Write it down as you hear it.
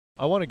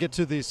I want to get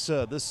to this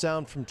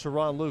sound from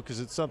Tyronn Lue because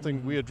it's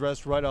something we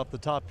addressed right off the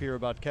top here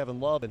about Kevin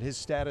Love and his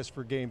status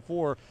for Game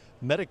 4.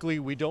 Medically,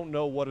 we don't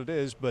know what it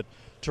is, but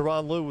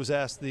Tyronn Lue was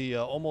asked the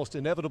almost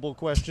inevitable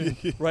question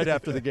right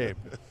after the game.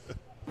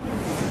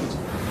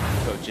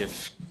 Coach,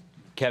 if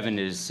Kevin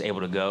is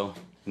able to go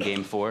in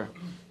Game 4,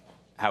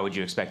 how would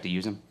you expect to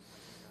use him?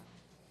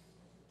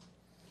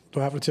 Do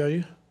I have to tell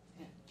you?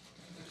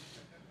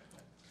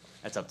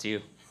 That's up to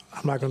you.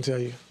 I'm not going to tell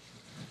you.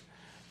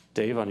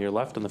 Dave, on your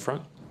left in the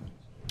front.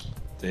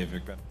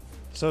 David.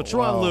 So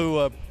Tyronn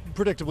Lue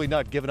predictably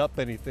not giving up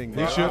anything.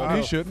 He shouldn't.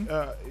 He shouldn't.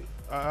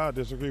 I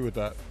disagree with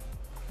that.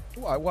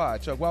 Why,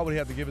 Chuck? Why would he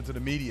have to give it to the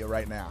media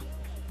right now?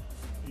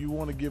 You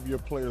want to give your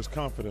players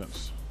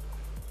confidence.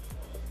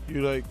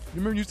 You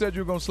remember you said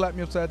you were going to slap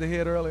me upside the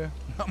head earlier?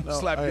 I'm going to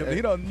slap you.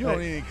 You don't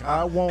need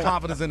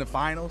confidence in the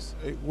finals.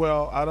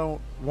 Well, I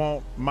don't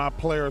want my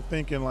player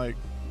thinking like,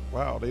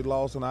 wow, they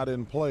lost and I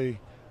didn't play.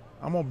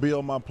 I'm going to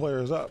build my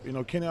players up. You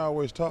know, Kenny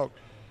always talk,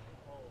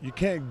 you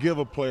can't give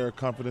a player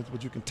confidence,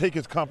 but you can take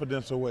his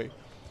confidence away.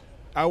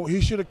 He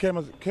should have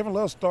Kevin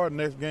Love start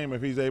next game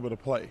if he's able to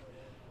play.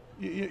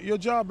 Your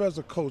job as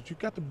a coach, you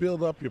got to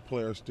build up your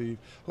players, Steve.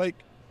 Like,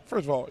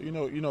 first of all, you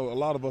know, a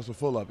lot of us are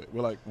full of it.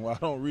 We're like, well, I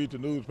don't read the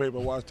newspaper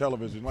or watch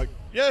television. Like,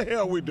 yeah,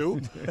 hell we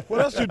do. What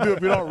else you do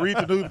if you don't read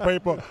the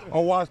newspaper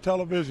or watch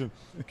television?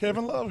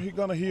 Kevin Love, he's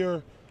going to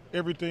hear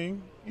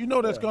everything. You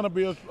know that's going to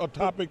be a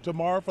topic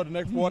tomorrow for the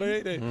next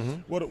 48 days.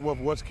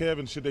 What's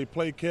Kevin? Should they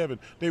play Kevin?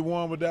 They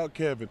won without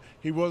Kevin.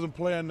 He wasn't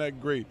playing that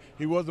great.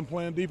 He wasn't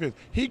playing defense.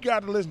 He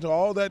got to listen to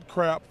all that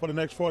crap for the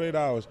next 48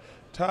 hours.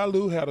 Ty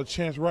Lue had a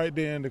chance right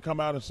then to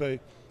come out and say,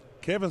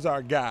 Kevin's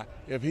our guy.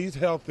 If he's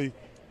healthy,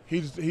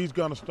 he's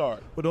going to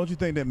start. But don't you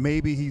think that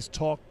maybe he's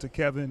talked to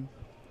Kevin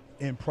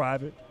in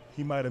private?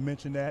 He might have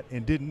mentioned that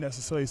and didn't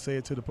necessarily say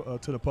it to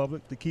the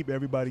public to keep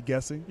everybody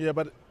guessing. Yeah,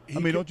 but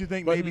don't you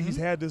think maybe he's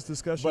had this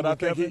discussion? But with I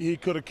think Kevin? he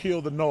could have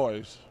killed the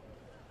noise.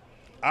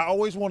 I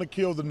always want to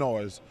kill the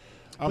noise.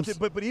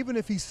 But even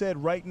if he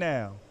said right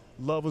now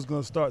Love was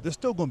going to start, there's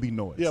still going to be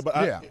noise. Yeah, but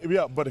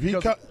but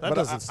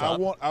if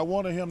I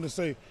wanted him to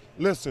say,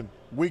 listen,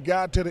 we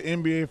got to the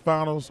NBA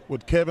Finals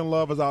with Kevin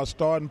Love as our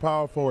starting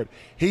power forward.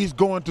 He's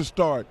going to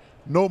start.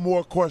 No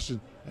more questions.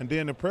 And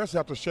then the press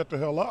have to shut the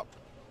hell up.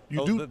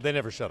 They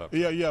never shut up.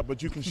 Yeah,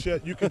 but you can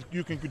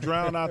you can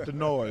drown out the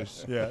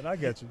noise. Yeah, I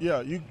get you.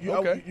 Yeah,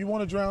 you want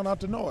to drown out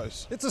the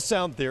noise. It's a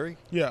sound theory.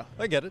 Yeah,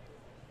 I get it.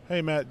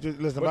 Hey, Matt,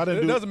 listen, but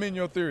it doesn't mean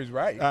your theory's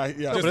right.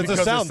 Yeah, but it's a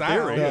sound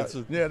theory.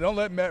 Yeah, don't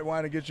let Matt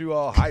Weiner get you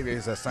all hyped.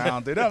 It's a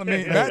sound theory. Doesn't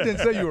mean Matt didn't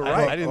say you were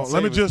right.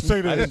 Let me just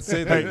say this. I didn't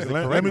say that.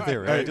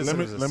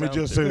 Let me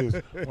just say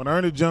this. When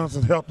Ernie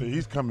Johnson's healthy,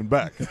 he's coming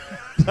back.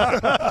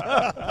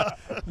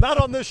 Not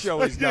on this show,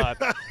 he's not.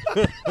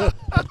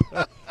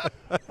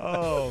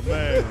 Oh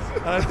man,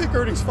 I think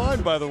Ernie's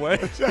fine, by the way.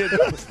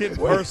 It's getting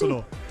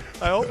personal.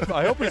 I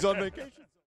hope he's on vacation.